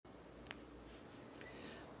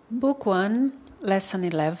Book 1, Lesson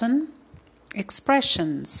 11,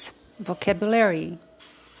 Expressions, Vocabulary.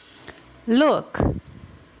 Look,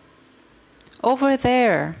 over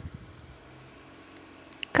there.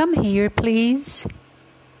 Come here, please.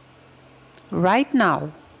 Right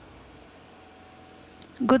now.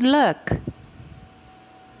 Good luck.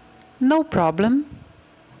 No problem.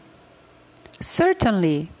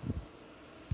 Certainly.